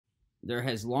There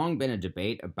has long been a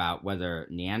debate about whether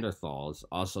Neanderthals,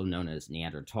 also known as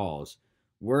Neandertals,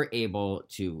 were able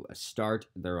to start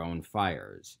their own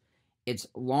fires. It's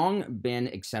long been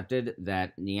accepted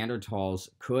that Neanderthals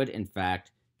could, in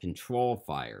fact, control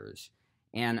fires.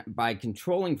 And by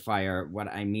controlling fire, what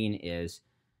I mean is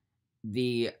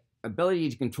the ability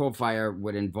to control fire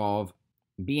would involve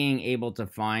being able to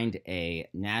find a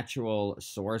natural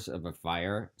source of a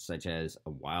fire, such as a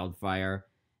wildfire,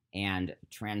 and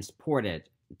transport it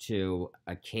to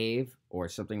a cave or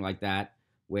something like that,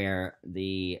 where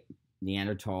the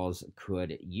Neanderthals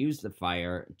could use the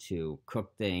fire to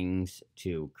cook things,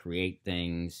 to create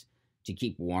things, to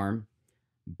keep warm.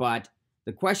 But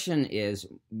the question is,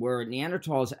 were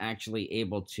Neanderthals actually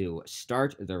able to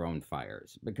start their own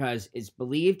fires? Because it's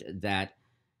believed that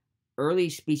early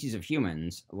species of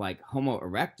humans, like Homo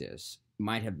erectus,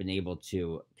 might have been able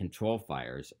to control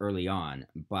fires early on,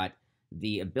 but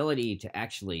the ability to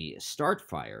actually start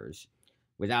fires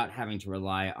without having to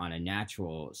rely on a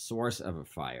natural source of a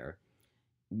fire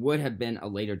would have been a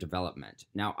later development.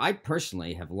 Now, I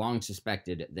personally have long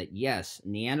suspected that yes,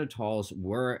 Neanderthals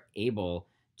were able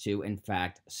to, in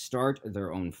fact, start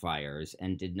their own fires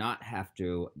and did not have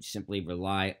to simply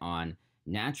rely on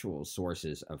natural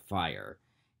sources of fire.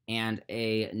 And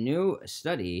a new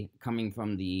study coming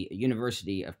from the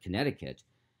University of Connecticut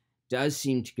does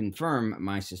seem to confirm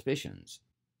my suspicions.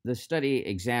 The study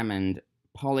examined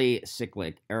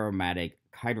polycyclic aromatic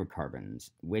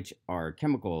hydrocarbons, which are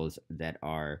chemicals that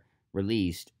are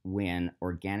released when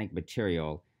organic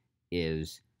material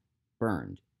is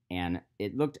burned. And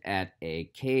it looked at a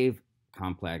cave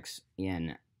complex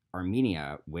in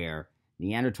Armenia where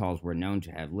Neanderthals were known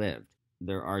to have lived.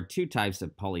 There are two types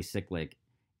of polycyclic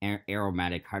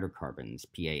aromatic hydrocarbons,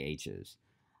 PAHs: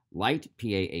 light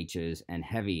PAHs and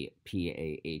heavy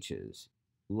PAHs.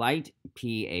 Light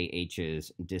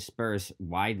PAHs disperse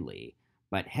widely,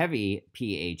 but heavy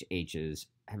PAHs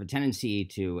have a tendency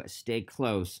to stay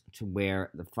close to where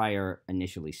the fire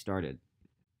initially started.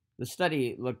 The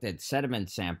study looked at sediment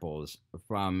samples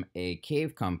from a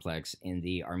cave complex in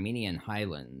the Armenian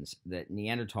highlands that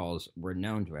Neanderthals were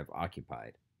known to have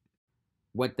occupied.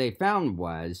 What they found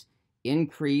was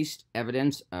increased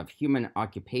evidence of human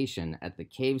occupation at the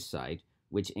cave site,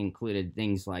 which included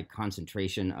things like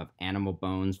concentration of animal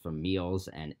bones from meals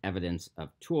and evidence of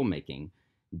tool making,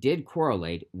 did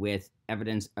correlate with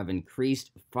evidence of increased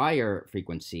fire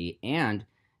frequency and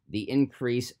the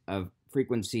increase of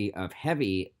frequency of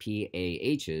heavy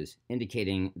PAHs,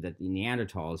 indicating that the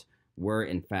Neanderthals were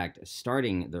in fact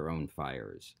starting their own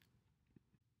fires.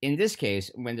 In this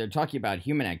case, when they're talking about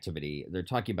human activity, they're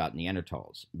talking about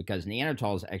Neanderthals, because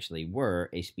Neanderthals actually were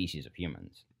a species of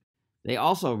humans. They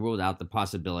also ruled out the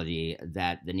possibility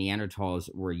that the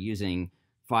Neanderthals were using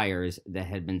fires that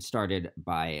had been started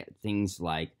by things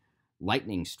like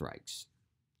lightning strikes.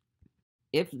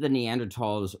 If the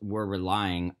Neanderthals were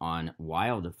relying on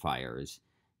wildfires,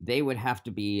 they would have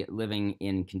to be living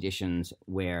in conditions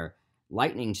where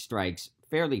lightning strikes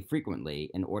fairly frequently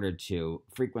in order to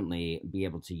frequently be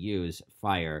able to use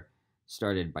fire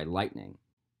started by lightning.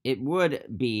 It would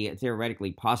be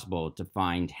theoretically possible to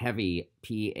find heavy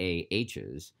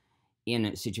PAHs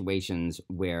in situations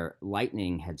where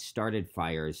lightning had started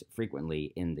fires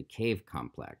frequently in the cave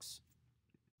complex.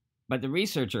 But the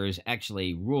researchers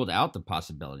actually ruled out the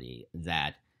possibility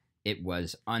that it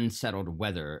was unsettled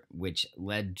weather which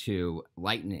led to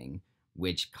lightning,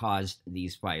 which caused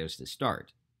these fires to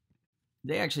start.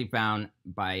 They actually found,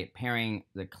 by pairing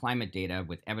the climate data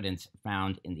with evidence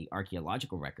found in the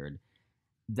archaeological record,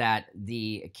 that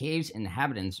the cave's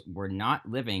inhabitants were not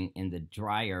living in the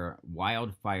drier,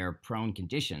 wildfire-prone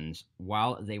conditions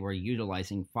while they were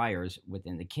utilizing fires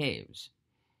within the caves.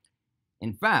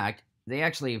 In fact, they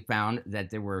actually found that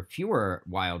there were fewer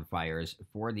wildfires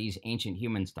for these ancient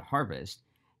humans to harvest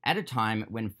at a time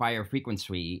when fire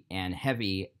frequency and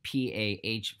heavy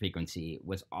PAH frequency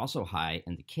was also high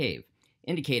in the cave,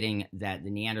 indicating that the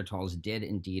Neanderthals did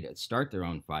indeed start their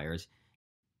own fires.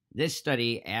 This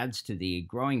study adds to the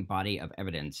growing body of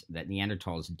evidence that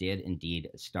Neanderthals did indeed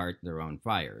start their own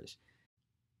fires.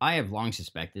 I have long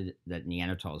suspected that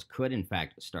Neanderthals could in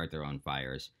fact start their own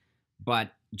fires,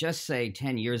 but just say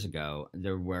 10 years ago,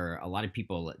 there were a lot of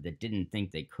people that didn't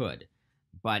think they could.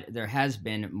 But there has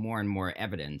been more and more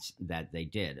evidence that they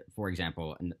did. For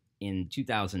example, in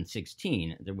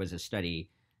 2016, there was a study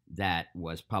that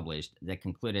was published that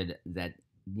concluded that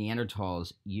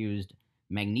Neanderthals used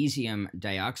magnesium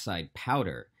dioxide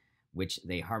powder, which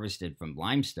they harvested from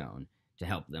limestone, to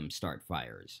help them start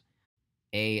fires.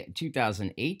 A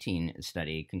 2018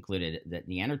 study concluded that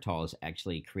Neanderthals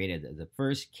actually created the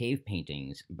first cave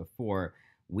paintings before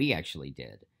we actually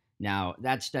did. Now,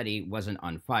 that study wasn't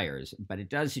on fires, but it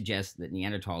does suggest that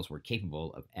Neanderthals were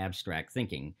capable of abstract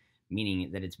thinking,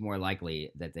 meaning that it's more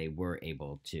likely that they were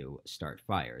able to start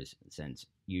fires, since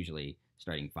usually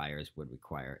starting fires would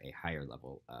require a higher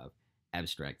level of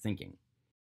abstract thinking.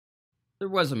 There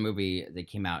was a movie that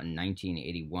came out in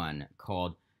 1981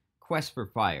 called Quest for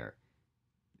Fire.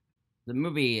 The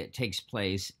movie takes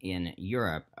place in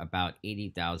Europe about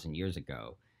 80,000 years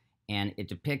ago, and it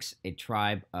depicts a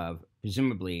tribe of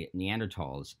presumably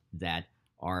Neanderthals that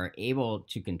are able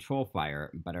to control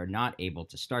fire but are not able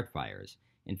to start fires.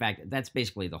 In fact, that's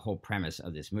basically the whole premise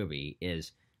of this movie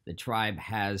is the tribe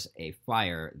has a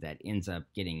fire that ends up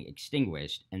getting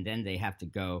extinguished, and then they have to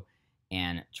go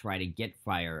and try to get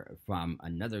fire from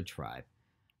another tribe.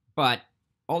 But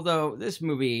although this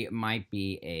movie might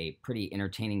be a pretty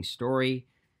entertaining story,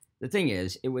 the thing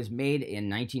is, it was made in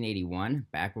 1981,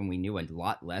 back when we knew a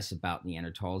lot less about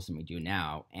Neanderthals than we do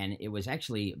now, and it was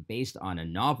actually based on a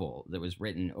novel that was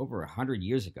written over 100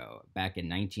 years ago, back in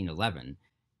 1911.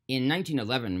 In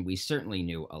 1911, we certainly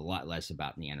knew a lot less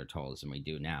about Neanderthals than we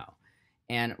do now.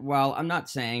 And while I'm not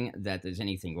saying that there's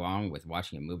anything wrong with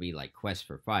watching a movie like Quest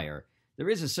for Fire, there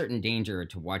is a certain danger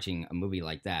to watching a movie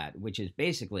like that, which is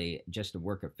basically just a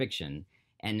work of fiction,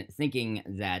 and thinking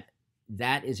that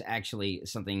that is actually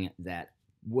something that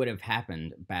would have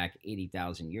happened back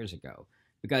 80,000 years ago,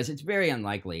 because it's very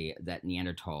unlikely that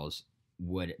Neanderthals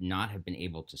would not have been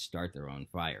able to start their own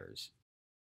fires.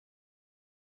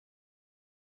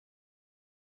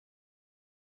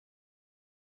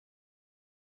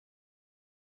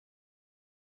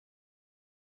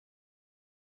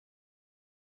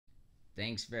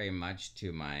 Thanks very much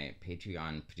to my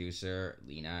Patreon producer,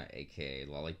 Lena, aka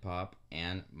Lollipop,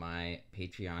 and my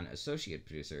Patreon associate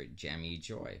producer, Jamie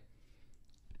Joy.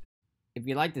 If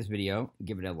you like this video,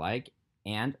 give it a like,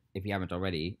 and if you haven't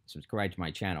already, subscribe to my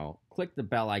channel, click the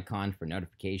bell icon for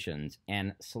notifications,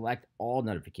 and select all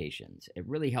notifications. It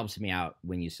really helps me out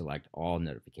when you select all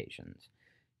notifications.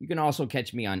 You can also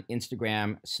catch me on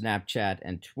Instagram, Snapchat,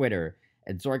 and Twitter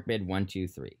at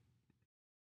Zorkbid123.